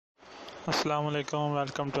अस्सलाम वालेकुम,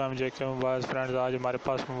 welcome to M जे के मोबाइल फ्रेंड्स। आज हमारे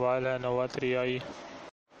पास मोबाइल है नोवा 3i।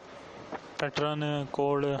 Pattern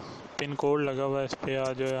code pin code लगा हुआ है इस पर।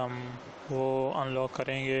 आज हम वो अनलॉक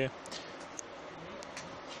करेंगे।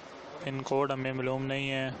 पिन कोड हमें मालूम नहीं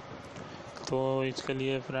है, तो इसके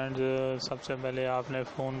लिए फ्रेंड्स सबसे पहले आपने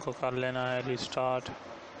फ़ोन को कर लेना है रिस्टार्ट।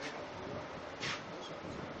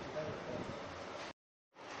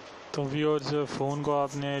 तो व्यूअर्स, फ़ोन को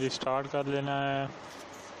आपने रिस्टार्ट कर लेना है।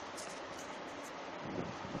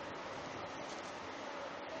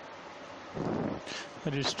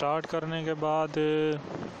 रिस्टार्ट करने के बाद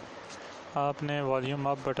आपने वॉल्यूम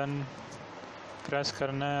अप बटन प्रेस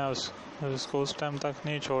करना है। उसको उस टाइम तक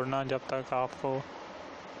नहीं छोड़ना जब तक आपको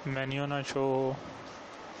मेन्यू ना शो हो।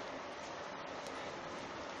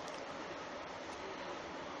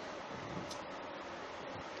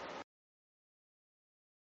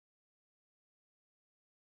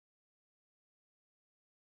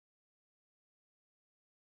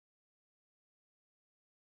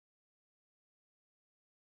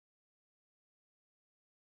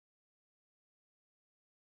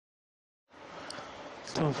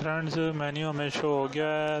 तो फ्रेंड्स, मेन्यू हमें शो हो गया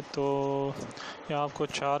है। तो ये आपको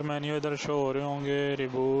 4 मेन्यू इधर शो हो रहे होंगे।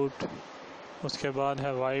 रिबूट, उसके बाद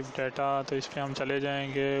है वाइप डाटा, तो इस पर हम चले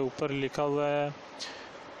जाएंगे। ऊपर लिखा हुआ है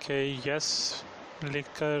कि यस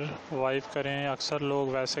लिखकर वाइप करें। अक्सर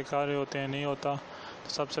लोग वैसे कर रहे होते हैं, नहीं होता। तो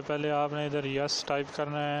सबसे पहले आपने इधर यस टाइप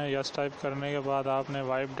करना है। यस टाइप करने के बाद आपने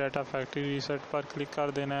वाइप डाटा फैक्ट्री रीसेट पर क्लिक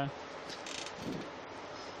कर देना है।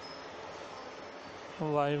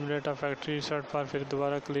 वाइप डाटा फैक्ट्री रीसेट पर फिर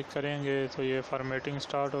दोबारा क्लिक करेंगे तो ये फॉर्मेटिंग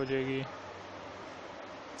स्टार्ट हो जाएगी।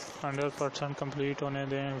 100% कंप्लीट होने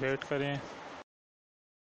दें, वेट करें।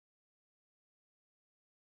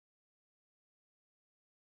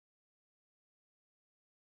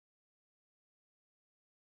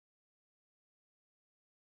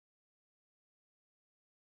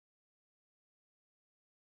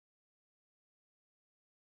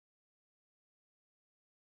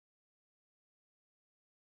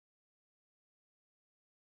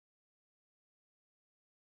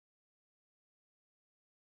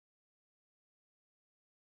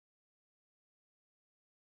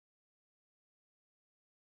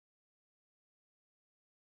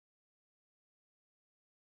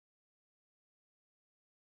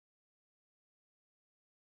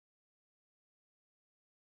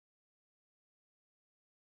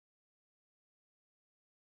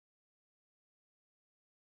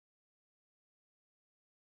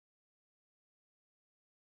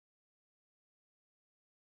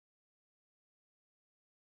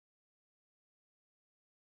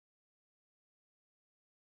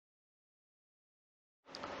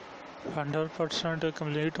 हंड्रेड परसेंट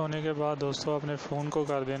कम्प्लीट होने के बाद दोस्तों अपने फ़ोन को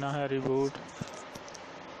कर देना है रिबूट।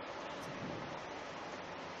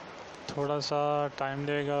 थोड़ा सा टाइम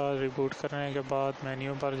लेगा रिबूट करने के बाद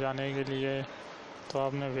मेन्यू पर जाने के लिए, तो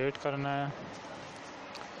आपने वेट करना है।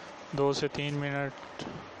 2 से 3 मिनट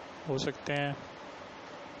हो सकते हैं।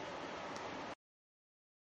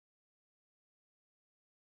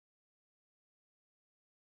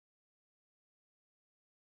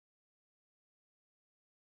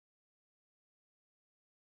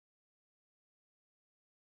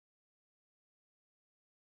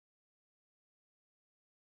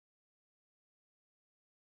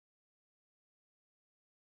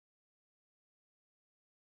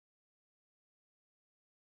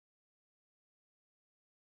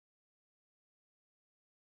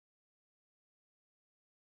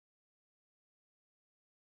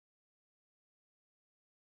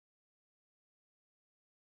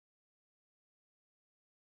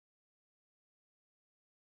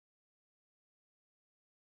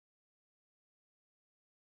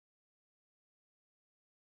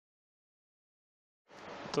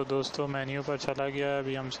 तो दोस्तों मेन्यू पर चला गया है।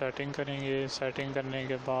 अभी हम सेटिंग करेंगे। सेटिंग करने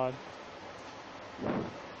के बाद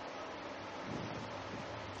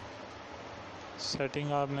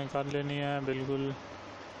सेटिंग आपने कर लेनी है बिल्कुल।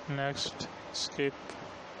 नेक्स्ट, स्किप,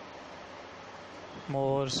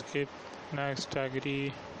 मोर, skip, next,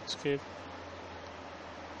 agree, skip,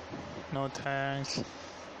 no thanks,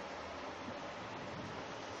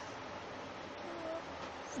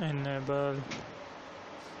 enable.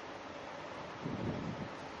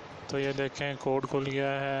 तो ये देखें कोड खुल गया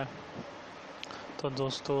है। तो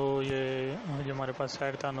दोस्तों ये आज हमारे पास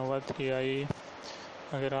सेट था नोवा 3i।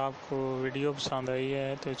 अगर आपको वीडियो पसंद आई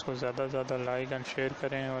है तो इसको ज़्यादा से ज़्यादा लाइक एंड शेयर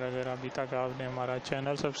करें। और अगर अभी तक आपने हमारा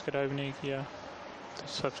चैनल सब्सक्राइब नहीं किया तो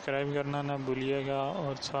सब्सक्राइब करना ना भूलिएगा,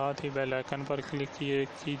 और साथ ही बेल आइकन पर क्लिक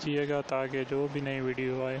कीजिएगा ताकि जो भी नई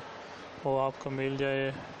वीडियो आए वो आपको मिल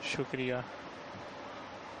जाए। शुक्रिया।